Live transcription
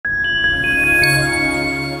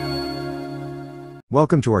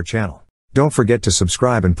Welcome to our channel. Don't forget to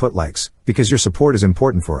subscribe and put likes, because your support is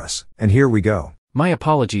important for us. And here we go. My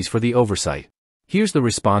apologies for the oversight. Here's the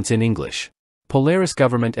response in English. Polaris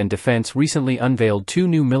Government and Defense recently unveiled two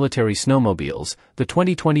new military snowmobiles, the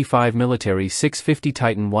 2025 Military 650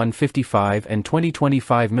 Titan 155 and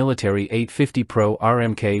 2025 Military 850 Pro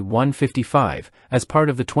RMK 155, as part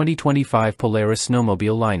of the 2025 Polaris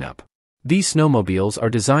snowmobile lineup. These snowmobiles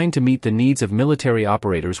are designed to meet the needs of military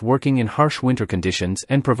operators working in harsh winter conditions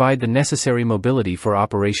and provide the necessary mobility for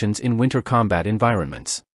operations in winter combat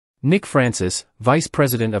environments. Nick Francis, Vice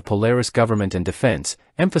President of Polaris Government and Defense,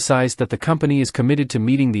 emphasized that the company is committed to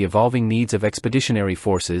meeting the evolving needs of expeditionary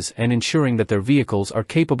forces and ensuring that their vehicles are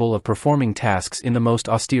capable of performing tasks in the most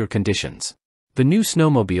austere conditions. The new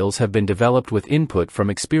snowmobiles have been developed with input from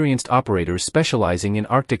experienced operators specializing in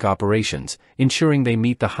Arctic operations, ensuring they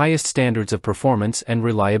meet the highest standards of performance and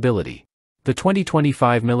reliability. The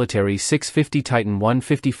 2025 Military 650 Titan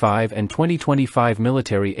 155 and 2025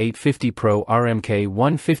 Military 850 Pro RMK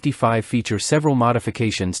 155 feature several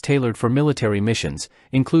modifications tailored for military missions,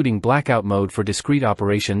 including blackout mode for discrete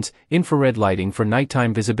operations, infrared lighting for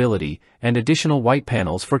nighttime visibility, and additional white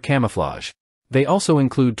panels for camouflage. They also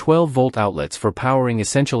include 12-volt outlets for powering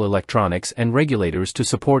essential electronics and regulators to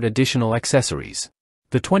support additional accessories.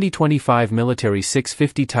 The 2025 Military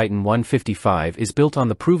 650 Titan 155 is built on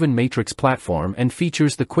the proven Matrix platform and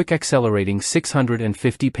features the quick-accelerating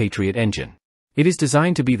 650 Patriot engine. It is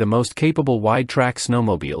designed to be the most capable wide-track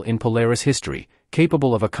snowmobile in Polaris history,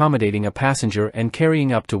 capable of accommodating a passenger and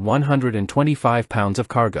carrying up to 125 pounds of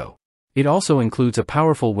cargo. It also includes a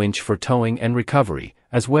powerful winch for towing and recovery,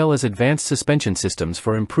 as well as advanced suspension systems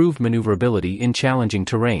for improved maneuverability in challenging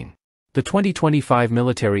terrain. The 2025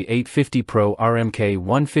 Military 850 Pro RMK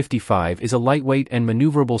 155 is a lightweight and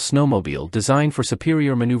maneuverable snowmobile designed for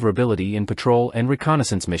superior maneuverability in patrol and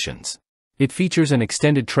reconnaissance missions. It features an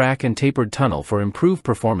extended track and tapered tunnel for improved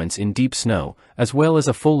performance in deep snow, as well as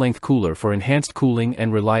a full-length cooler for enhanced cooling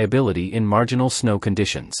and reliability in marginal snow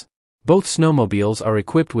conditions. Both snowmobiles are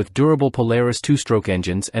equipped with durable Polaris two-stroke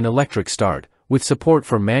engines and electric start, with support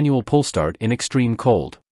for manual pull start in extreme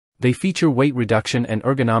cold. They feature weight reduction and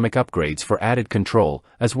ergonomic upgrades for added control,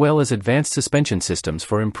 as well as advanced suspension systems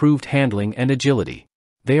for improved handling and agility.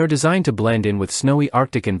 They are designed to blend in with snowy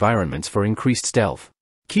Arctic environments for increased stealth.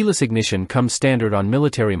 Keyless ignition comes standard on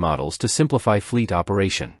military models to simplify fleet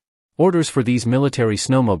operation. Orders for these military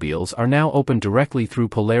snowmobiles are now open directly through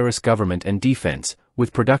Polaris Government and Defense,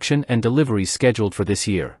 with production and deliveries scheduled for this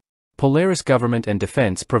year. Polaris Government and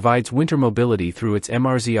Defense provides winter mobility through its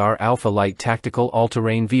MRZR Alpha Light tactical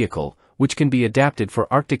all-terrain vehicle, which can be adapted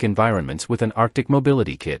for Arctic environments with an Arctic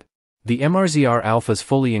mobility kit. The MRZR Alpha's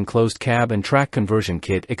fully enclosed cab and track conversion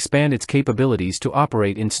kit expand its capabilities to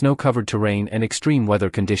operate in snow-covered terrain and extreme weather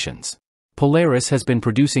conditions. Polaris has been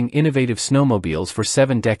producing innovative snowmobiles for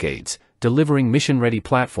 7 decades, delivering mission-ready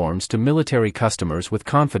platforms to military customers with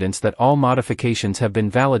confidence that all modifications have been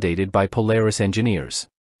validated by Polaris engineers.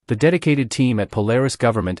 The dedicated team at Polaris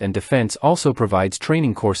Government and Defense also provides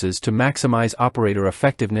training courses to maximize operator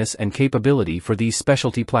effectiveness and capability for these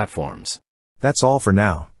specialty platforms. That's all for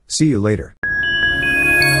now. See you later.